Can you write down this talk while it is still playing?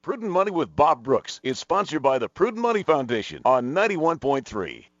Prudent Money with Bob Brooks is sponsored by the Prudent Money Foundation on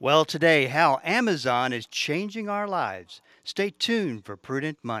 91.3. Well, today, how Amazon is changing our lives. Stay tuned for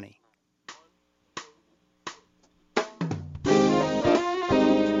Prudent Money.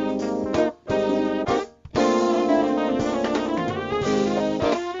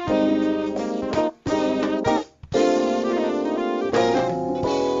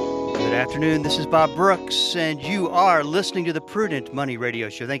 Good afternoon. This is Bob Brooks, and you are listening to the Prudent Money Radio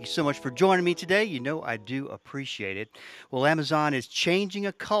Show. Thank you so much for joining me today. You know I do appreciate it. Well, Amazon is changing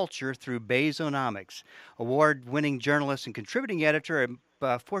a culture through Bazonomics. Award-winning journalist and contributing editor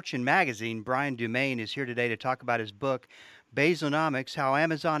at Fortune magazine, Brian Dumaine, is here today to talk about his book, Bazonomics, How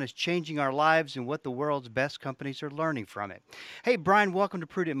Amazon is Changing Our Lives and What the World's Best Companies Are Learning from It. Hey, Brian, welcome to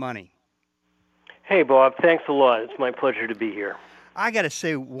Prudent Money. Hey, Bob. Thanks a lot. It's my pleasure to be here. I got to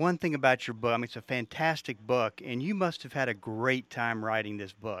say one thing about your book. I mean, it's a fantastic book, and you must have had a great time writing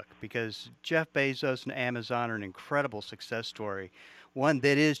this book because Jeff Bezos and Amazon are an incredible success story, one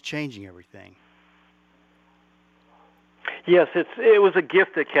that is changing everything. Yes, it was a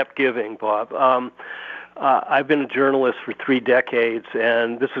gift that kept giving, Bob. I've been a journalist for 3 decades,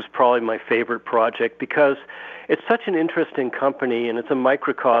 and this is probably my favorite project because it's such an interesting company, and it's a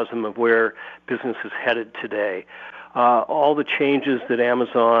microcosm of where business is headed today. All the changes that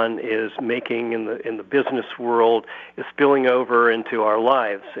Amazon is making in the business world is spilling over into our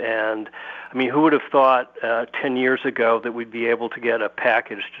lives. And I mean, who would have thought 10 years ago that we'd be able to get a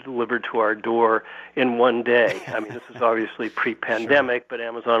package delivered to our door in one day? I mean, this is obviously pre-pandemic, But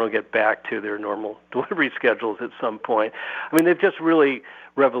Amazon will get back to their normal delivery schedules at some point. I mean, they've just really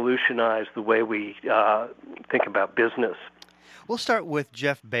revolutionized the way we think about business. We'll start with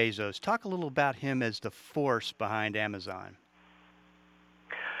Jeff Bezos. Talk a little about him as the force behind Amazon.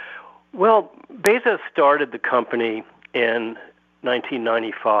 Well, Bezos started the company in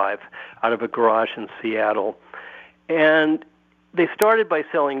 1995 out of a garage in Seattle. And they started by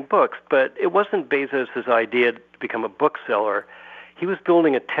selling books, but it wasn't Bezos' idea to become a bookseller. He was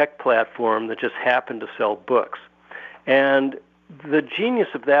building a tech platform that just happened to sell books. And the genius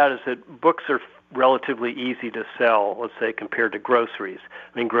of that is that books are relatively easy to sell, let's say, compared to groceries.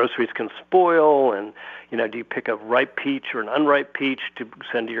 I mean, groceries can spoil, and, do you pick a ripe peach or an unripe peach to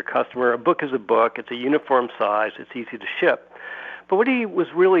send to your customer? A book is a book. It's a uniform size. It's easy to ship. But what he was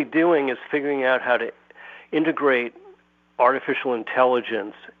really doing is figuring out how to integrate artificial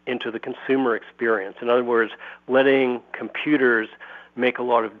intelligence into the consumer experience. In other words, letting computers make a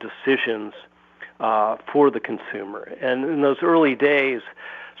lot of decisions for the consumer. And in those early days,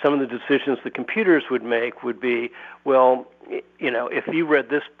 some of the decisions the computers would make would be, well, if you read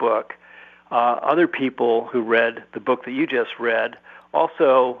this book, other people who read the book that you just read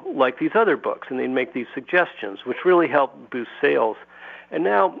also like these other books, and they'd make these suggestions, which really helped boost sales. And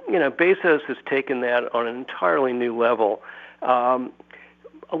now, Bezos has taken that on an entirely new level. A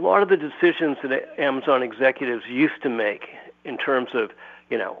lot of the decisions that Amazon executives used to make in terms of,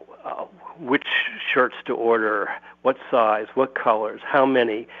 which shirts to order, what size, what colors, how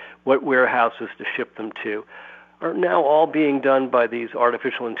many, what warehouses to ship them to, are now all being done by these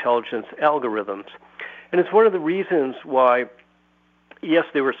artificial intelligence algorithms. And it's one of the reasons why, yes,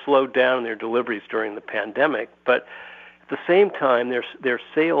 they were slowed down in their deliveries during the pandemic, but at the same time, their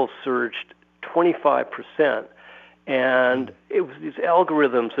sales surged 25%. And it was these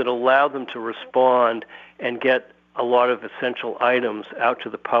algorithms that allowed them to respond and get a lot of essential items out to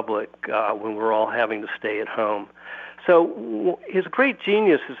the public when we're all having to stay at home. So his great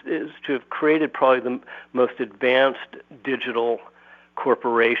genius is to have created probably the most advanced digital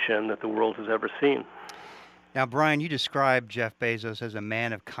corporation that the world has ever seen. Now, Brian, you described Jeff Bezos as a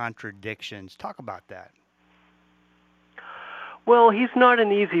man of contradictions. Talk about that. Well, he's not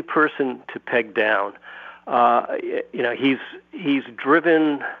an easy person to peg down. He's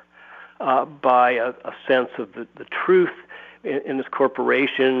driven by a sense of the truth in his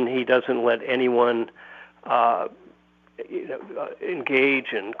corporation. He doesn't let anyone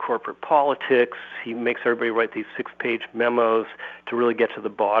engage in corporate politics. He makes everybody write these 6-page memos to really get to the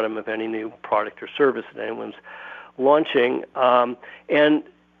bottom of any new product or service that anyone's launching. And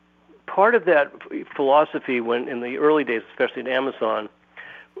part of that philosophy, when in the early days, especially at Amazon,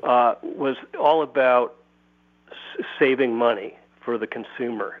 was all about saving money for the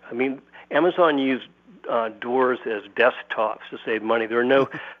consumer. I mean, Amazon used doors as desktops to save money. There are no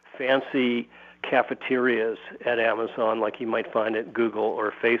fancy cafeterias at Amazon like you might find at Google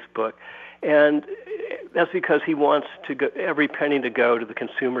or Facebook. And that's because he wants to go, every penny to go to the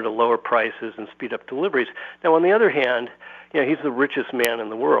consumer to lower prices and speed up deliveries. Now, on the other hand, he's the richest man in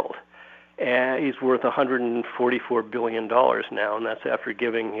the world. And he's worth $144 billion now, and that's after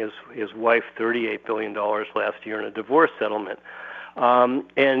giving his wife $38 billion last year in a divorce settlement.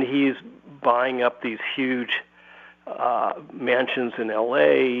 And he's buying up these huge mansions in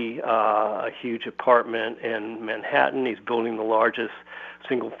L.A., a huge apartment in Manhattan. He's building the largest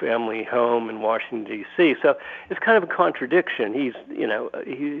single-family home in Washington, D.C. So it's kind of a contradiction. He's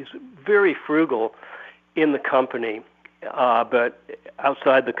very frugal in the company, but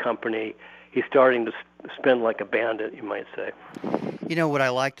outside the company, he's starting to spend like a bandit, you might say. You know, what I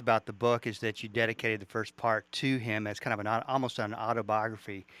liked about the book is that you dedicated the first part to him as kind of almost an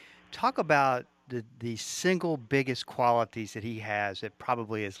autobiography. Talk about the single biggest qualities that he has that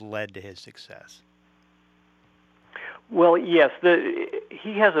probably has led to his success. Well, yes,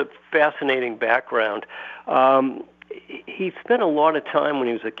 he has a fascinating background. He spent a lot of time when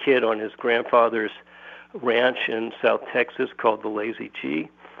he was a kid on his grandfather's ranch in South Texas called the Lazy G.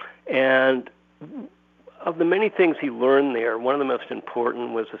 And of the many things he learned there, one of the most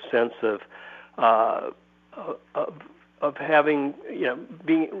important was a sense of having,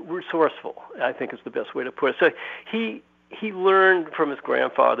 being resourceful, I think is the best way to put it. So he learned from his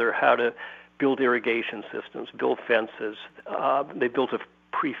grandfather how to build irrigation systems, build fences. They built a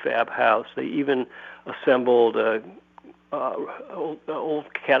prefab house. They even assembled a old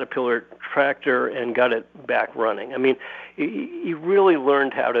Caterpillar tractor and got it back running. I mean, he really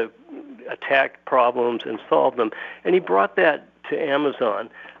learned how to attack problems and solve them, and he brought that to Amazon.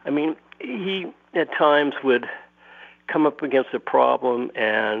 I mean, he at times would come up against a problem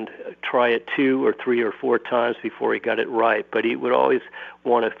and try it 2 or 3 or 4 times before he got it right, but he would always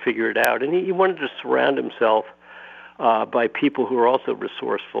want to figure it out, and he wanted to surround himself by people who are also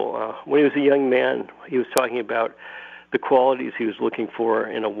resourceful. When he was a young man, he was talking about the qualities he was looking for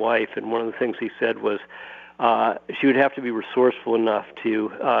in a wife, and one of the things he said was she would have to be resourceful enough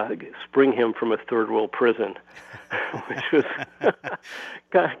to spring him from a third world prison, which was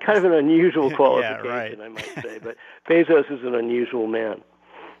kind of an unusual qualification, yeah, right. I might say. But Bezos is an unusual man.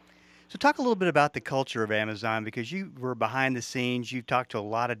 So talk a little bit about the culture of Amazon, because you were behind the scenes. You've talked to a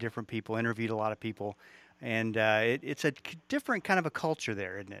lot of different people, interviewed a lot of people, and it's a different kind of a culture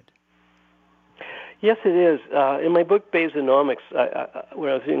there, isn't it? Yes, it is. In my book, Bezonomics,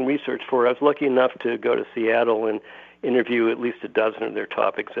 when I was doing research for it, I was lucky enough to go to Seattle and interview at least a dozen of their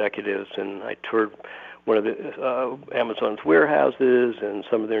top executives, and I toured one of the Amazon's warehouses and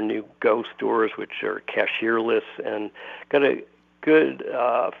some of their new Go stores, which are cashierless, and got a good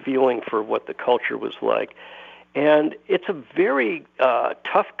feeling for what the culture was like. And it's a very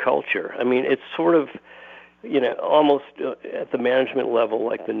tough culture. I mean, it's sort of almost at the management level,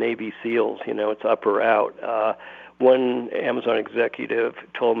 like the Navy SEALs, it's up or out. One Amazon executive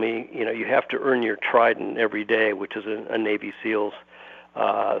told me, you have to earn your trident every day, which is a Navy SEALs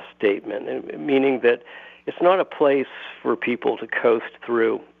statement, meaning that it's not a place for people to coast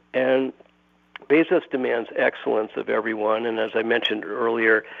through. And Bezos demands excellence of everyone, and as I mentioned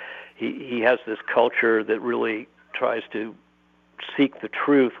earlier, he has this culture that really tries to seek the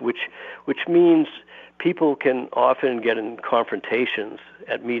truth, which means people can often get in confrontations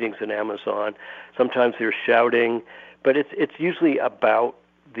at meetings in Amazon. Sometimes they're shouting, but it's usually about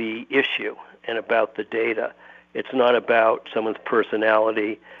the issue and about the data. It's not about someone's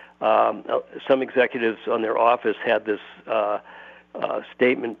personality. Some executives on their office had this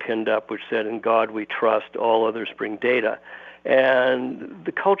statement pinned up which said, "In God we trust, all others bring data." And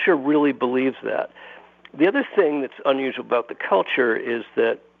the culture really believes that. The other thing that's unusual about the culture is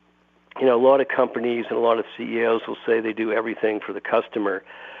that a lot of companies and a lot of CEOs will say they do everything for the customer.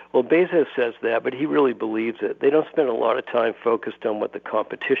 Well, Bezos says that, but he really believes it. They don't spend a lot of time focused on what the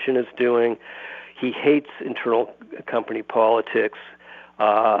competition is doing. He hates internal company politics,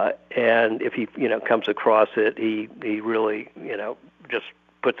 and if he comes across it, he really just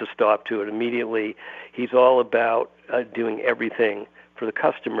puts a stop to it immediately. He's all about doing everything for the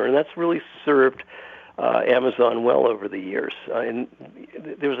customer, and that's really served Amazon well over the years. And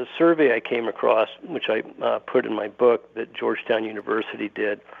there was a survey I came across, which I put in my book, that Georgetown University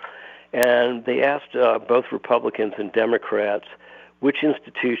did, and they asked both Republicans and Democrats which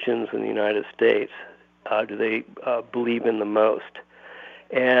institutions in the United States do they believe in the most.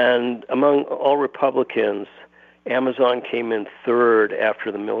 And among all Republicans, Amazon came in third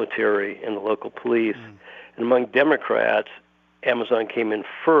after the military and the local police. And among Democrats, Amazon came in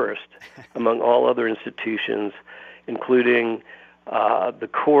first among all other institutions, including the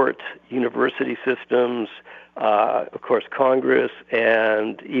court, university systems, of course, Congress,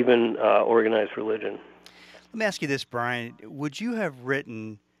 and even organized religion. Let me ask you this, Brian. Would you have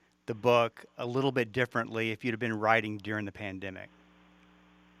written the book a little bit differently if you'd have been writing during the pandemic?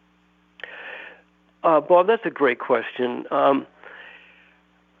 Bob, that's a great question.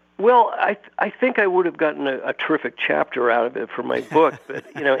 Well, I think I would have gotten a terrific chapter out of it for my book,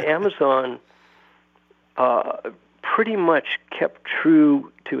 but Amazon pretty much kept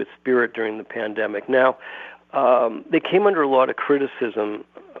true to its spirit during the pandemic. Now, they came under a lot of criticism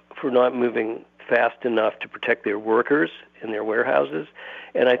for not moving fast enough to protect their workers in their warehouses,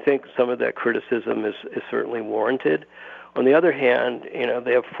 and I think some of that criticism is certainly warranted. On the other hand,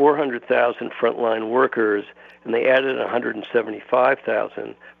 they have 400,000 frontline workers, and they added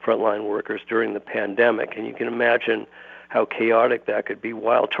 175,000 frontline workers during the pandemic, and you can imagine how chaotic that could be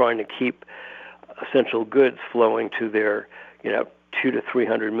while trying to keep essential goods flowing to their, 2 to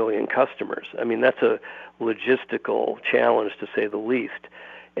 300 million customers. I mean, that's a logistical challenge, to say the least.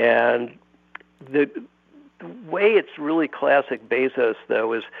 And the way it's really classic Bezos,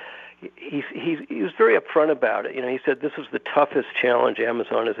 though, is he was very upfront about it. He said this was the toughest challenge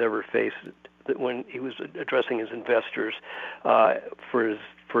Amazon has ever faced when he was addressing his investors for his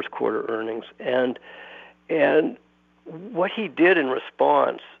first quarter earnings. And what he did in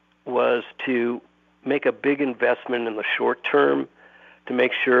response was to make a big investment in the short term to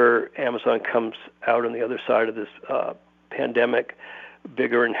make sure Amazon comes out on the other side of this pandemic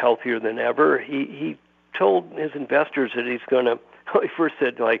bigger and healthier than ever. He told his investors that he's going to, he first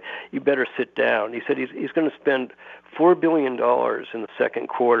said, you better sit down. He said he's going to spend $4 billion in the second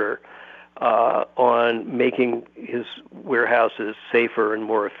quarter on making his warehouses safer and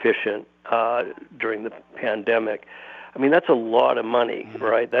more efficient during the pandemic. I mean, that's a lot of money,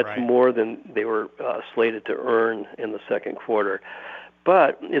 right? That's more than they were slated to earn in the second quarter.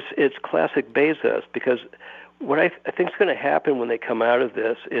 But it's classic Bezos, because what I think is going to happen when they come out of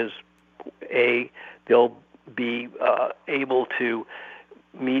this is, they'll be able to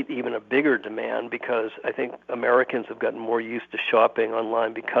meet even a bigger demand, because I think Americans have gotten more used to shopping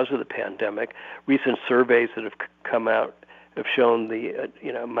online because of the pandemic. Recent surveys that have come out have shown the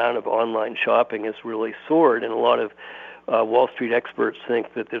amount of online shopping has really soared, and a lot of Wall Street experts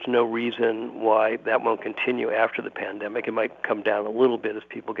think that there's no reason why that won't continue after the pandemic. It might come down a little bit as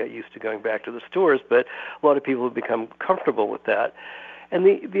people get used to going back to the stores, but a lot of people have become comfortable with that. And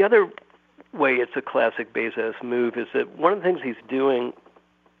the other way it's a classic Bezos move is that one of the things he's doing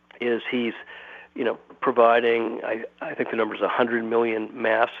is he's providing, I think the number is 100 million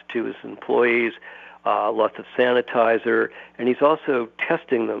masks to his employees, lots of sanitizer, and he's also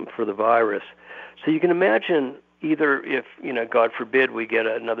testing them for the virus. So you can imagine, either if, God forbid, we get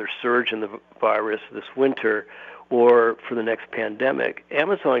another surge in the virus this winter, or for the next pandemic,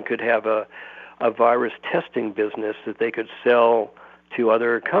 Amazon could have a virus testing business that they could sell to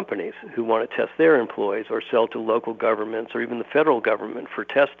other companies who want to test their employees, or sell to local governments or even the federal government for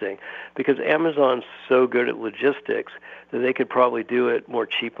testing, because Amazon's so good at logistics that they could probably do it more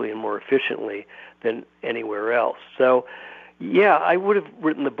cheaply and more efficiently than anywhere else. So, yeah, I would have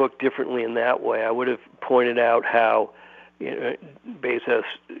written the book differently in that way. I would have pointed out how Bezos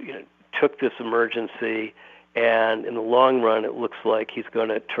took this emergency, and in the long run, it looks like he's going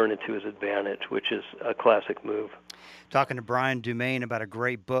to turn it to his advantage, which is a classic move. Talking to Brian Dumaine about a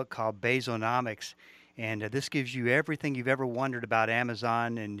great book called Bezonomics, and this gives you everything you've ever wondered about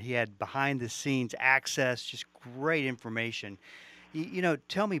Amazon, and he had behind-the-scenes access, just great information.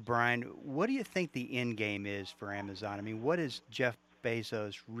 Tell me, Brian, what do you think the end game is for Amazon? I mean, what does Jeff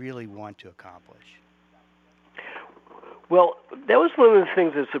Bezos really want to accomplish? Well, that was one of the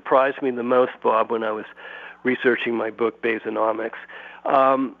things that surprised me the most, Bob, when I was researching my book, Bezonomics.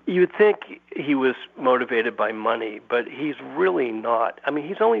 You would think he was motivated by money, but he's really not. I mean,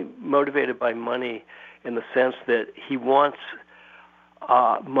 he's only motivated by money in the sense that he wants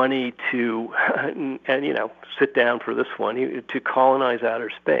money to, and sit down for this one, to colonize outer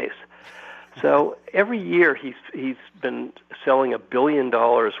space. So every year he's been selling $1 billion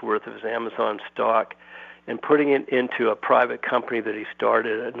worth of his Amazon stock and putting it into a private company that he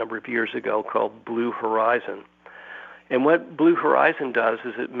started a number of years ago called Blue Horizon. And what Blue Horizon does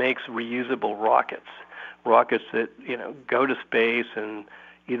is it makes reusable rockets that go to space and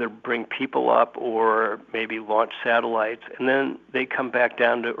either bring people up or maybe launch satellites, and then they come back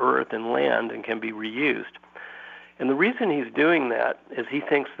down to Earth and land and can be reused. And the reason he's doing that is he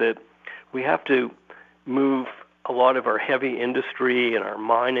thinks that we have to move a lot of our heavy industry and our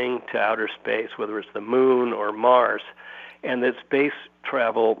mining to outer space, whether it's the moon or Mars, and that space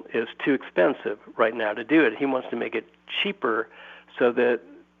travel is too expensive right now to do it. He wants to make it cheaper so that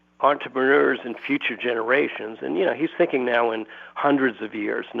entrepreneurs in future generations, and he's thinking now in hundreds of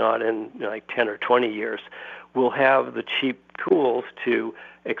years, not in 10 or 20 years, will have the cheap tools to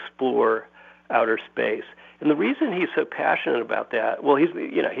explore outer space. And the reason he's so passionate about that, well, he's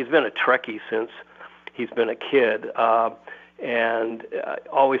been a Trekkie since he's been a kid, and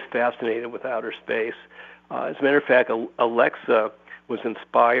always fascinated with outer space. As a matter of fact, Alexa was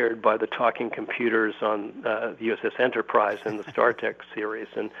inspired by the talking computers on the USS Enterprise in the Star Trek series,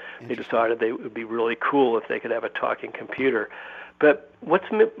 and they decided it would be really cool if they could have a talking computer. But what's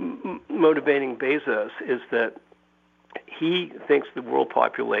motivating Bezos is that he thinks the world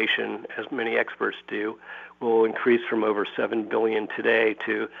population, as many experts do, will increase from over 7 billion today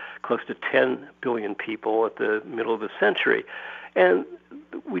to close to 10 billion people at the middle of the century. And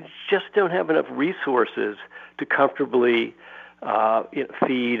we just don't have enough resources to comfortably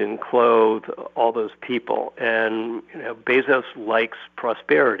feed and clothe all those people. And Bezos likes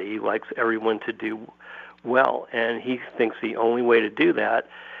prosperity. He likes everyone to do well. And he thinks the only way to do that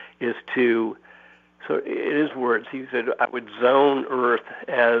is to, so in his words, he said, I would zone Earth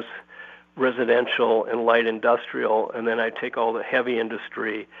as residential and light industrial, and then I'd take all the heavy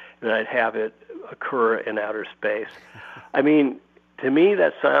industry and I'd have it occur in outer space. I mean, to me,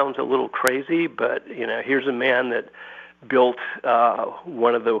 that sounds a little crazy, but here's a man that built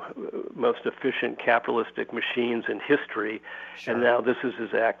one of the most efficient capitalistic machines in history, Sure. And now this is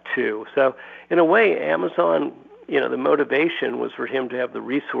his act two. So, in a way, Amazon, the motivation was for him to have the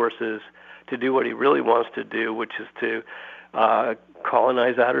resources to do what he really wants to do, which is to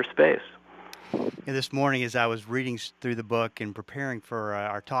colonize outer space. And this morning, as I was reading through the book and preparing for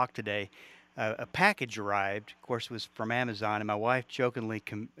our talk today, a package arrived. Of course, it was from Amazon, and my wife jokingly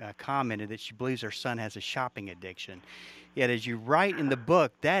commented that she believes her son has a shopping addiction. Yet, as you write in the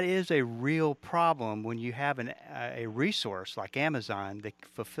book, that is a real problem when you have a resource like Amazon that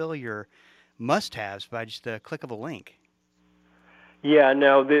fulfill your must-haves by just a click of a link. Yeah,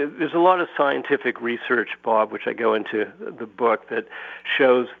 no, there's a lot of scientific research, Bob, which I go into the book, that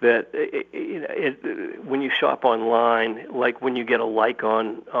shows that when you shop online, like when you get a like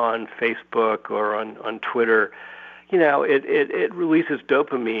on Facebook or on Twitter, it releases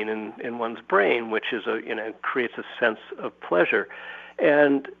dopamine in one's brain, which is creates a sense of pleasure.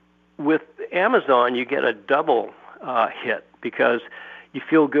 And with Amazon, you get a double hit, because you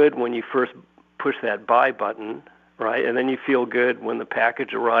feel good when you first push that buy button, right? And then you feel good when the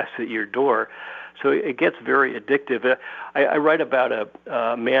package arrives at your door. So it gets very addictive. I write about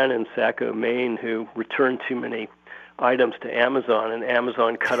a man in Saco, Maine, who returned too many items to Amazon, and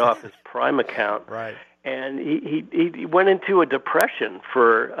Amazon cut off his Prime account. Right. And he went into a depression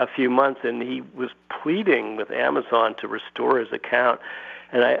for a few months, and he was pleading with Amazon to restore his account.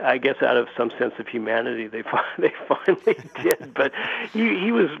 And I guess out of some sense of humanity, they finally did. But he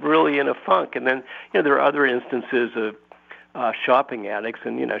was really in a funk. And then there are other instances of shopping addicts,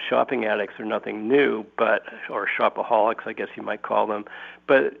 and shopping addicts are nothing new, or shopaholics, I guess you might call them.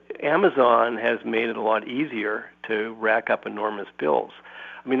 But Amazon has made it a lot easier to rack up enormous bills.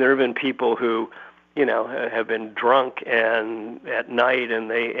 I mean, there have been people who have been drunk and at night, and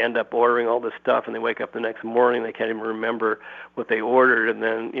they end up ordering all this stuff, and they wake up the next morning, they can't even remember what they ordered, and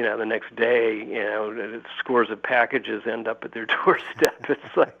then the next day, scores of packages end up at their doorstep.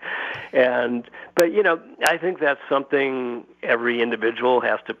 It's like, but I think that's something every individual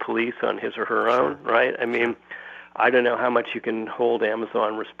has to police on his or her own, right? I mean, I don't know how much you can hold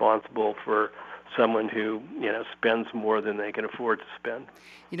Amazon responsible for someone who spends more than they can afford to spend.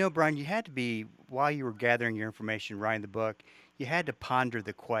 Brian, you had to be, while you were gathering your information, writing the book, you had to ponder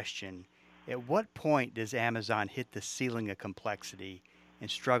the question, at what point does Amazon hit the ceiling of complexity and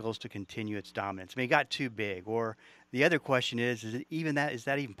struggles to continue its dominance? I mean, it got too big. Or the other question is that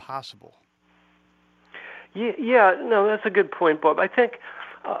even possible? Yeah, no, that's a good point, Bob. I think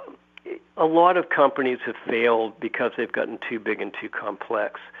a lot of companies have failed because they've gotten too big and too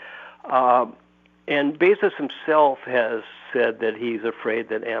complex. And Bezos himself has said that he's afraid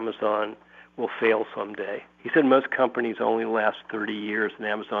that Amazon will fail someday. He said most companies only last 30 years, and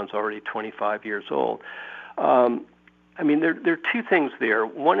Amazon's already 25 years old. I mean, there are two things there.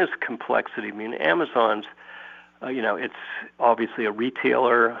 One is complexity. I mean, Amazon's, it's obviously a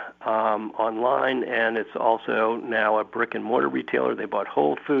retailer online, and it's also now a brick-and-mortar retailer. They bought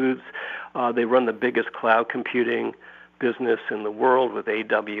Whole Foods. They run the biggest cloud computing business in the world with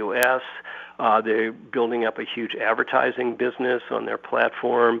AWS. They're building up a huge advertising business on their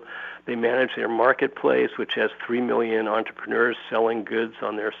platform. They manage their marketplace, which has 3 million entrepreneurs selling goods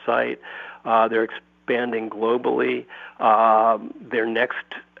on their site. They're expanding globally. Their next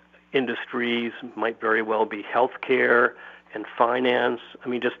industries might very well be healthcare and finance. I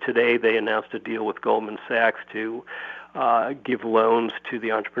mean, just today they announced a deal with Goldman Sachs to give loans to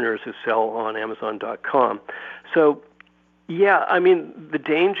the entrepreneurs who sell on Amazon.com. So, yeah, I mean, the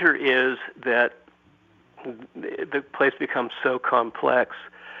danger is that the place becomes so complex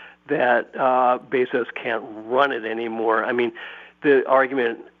that Bezos can't run it anymore. I mean, the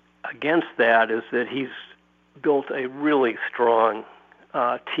argument against that is that he's built a really strong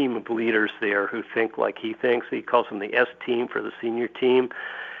team of leaders there who think like he thinks. He calls them the S team for the senior team.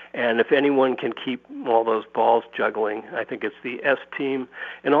 And if anyone can keep all those balls juggling, I think it's the S team.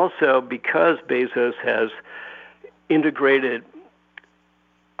 And also because Bezos has integrated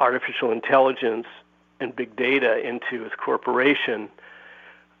artificial intelligence and big data into his corporation,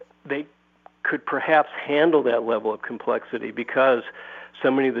 they could perhaps handle that level of complexity because so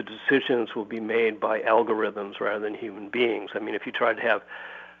many of the decisions will be made by algorithms rather than human beings. I mean, if you try to have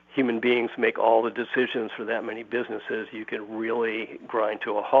human beings make all the decisions for that many businesses, you can really grind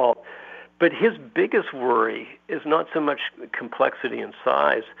to a halt. But his biggest worry is not so much complexity and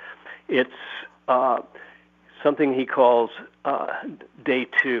size. It's something he calls day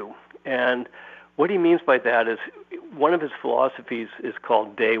two. And what he means by that is one of his philosophies is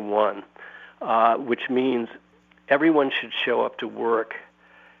called day one, which means everyone should show up to work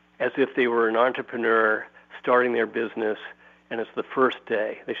as if they were an entrepreneur starting their business, and it's the first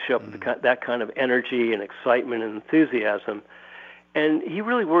day. They show up with that kind of energy and excitement and enthusiasm. And he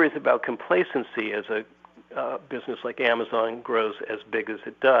really worries about complacency as a business like Amazon grows as big as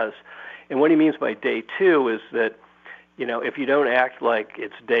it does. And what he means by day two is that, you know, if you don't act like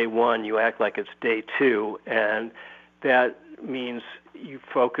it's day one, you act like it's day two. And that means you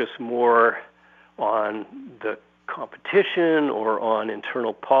focus more on the competition or on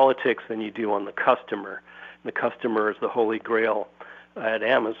internal politics than you do on the customer. The customer is the holy grail at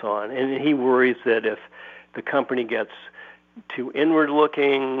Amazon. And he worries that if the company gets too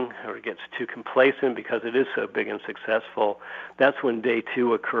inward-looking or gets too complacent because it is so big and successful, that's when day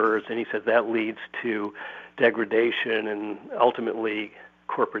two occurs. And he says that leads to degradation and ultimately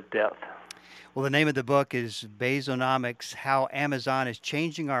corporate death. Well, the name of the book is Bezonomics, How Amazon is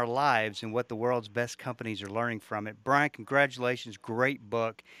Changing Our Lives and What the World's Best Companies Are Learning from It. Brian, congratulations. Great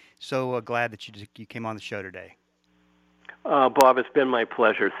book. So glad that you came on the show today. Bob, it's been my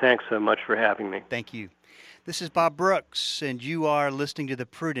pleasure. Thanks so much for having me. Thank you. This is Bob Brooks, and you are listening to the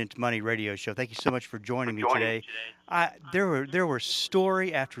Prudent Money Radio Show. Thank you so much for joining me today. There were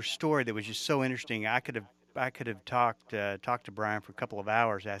story after story that was just so interesting. I could have talked to Brian for a couple of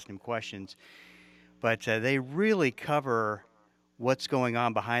hours, asking him questions, but they really cover what's going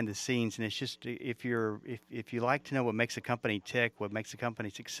on behind the scenes. And it's just if you like to know what makes a company tick, what makes a company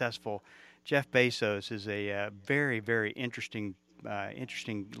successful, Jeff Bezos is a very, very interesting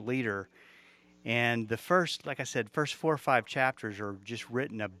leader. And the first 4 or 5 chapters are just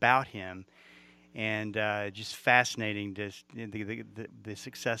written about him. And just fascinating, the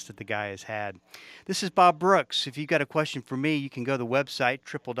success that the guy has had. This is Bob Brooks. If you've got a question for me, you can go to the website,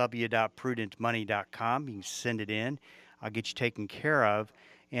 www.prudentmoney.com. You can send it in. I'll get you taken care of.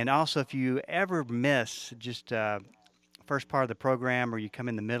 And also, if you ever miss just first part of the program or you come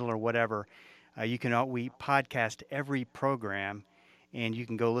in the middle or whatever, we podcast every program, and you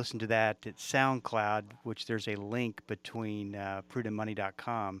can go listen to that at SoundCloud, which there's a link between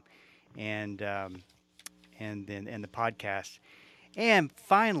prudentmoney.com and the podcast. And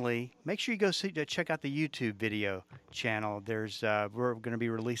finally, make sure you go check out the YouTube video channel. We're going to be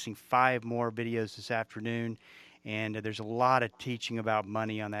releasing 5 more videos this afternoon, and there's a lot of teaching about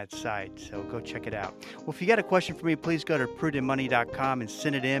money on that site, so go check it out. Well, if you got a question for me, please go to prudentmoney.com and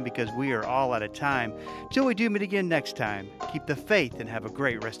send it in, because we are all out of time. Till we do meet again next time, keep the faith and have a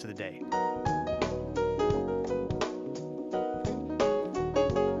great rest of the day.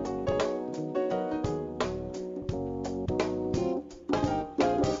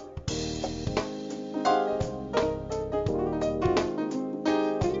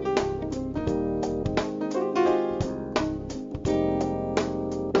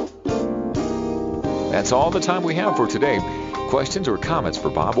 That's all the time we have for today. Questions or comments for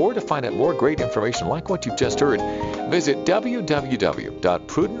Bob, or to find out more great information like what you've just heard, visit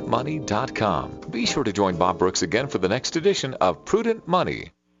www.prudentmoney.com. Be sure to join Bob Brooks again for the next edition of Prudent Money.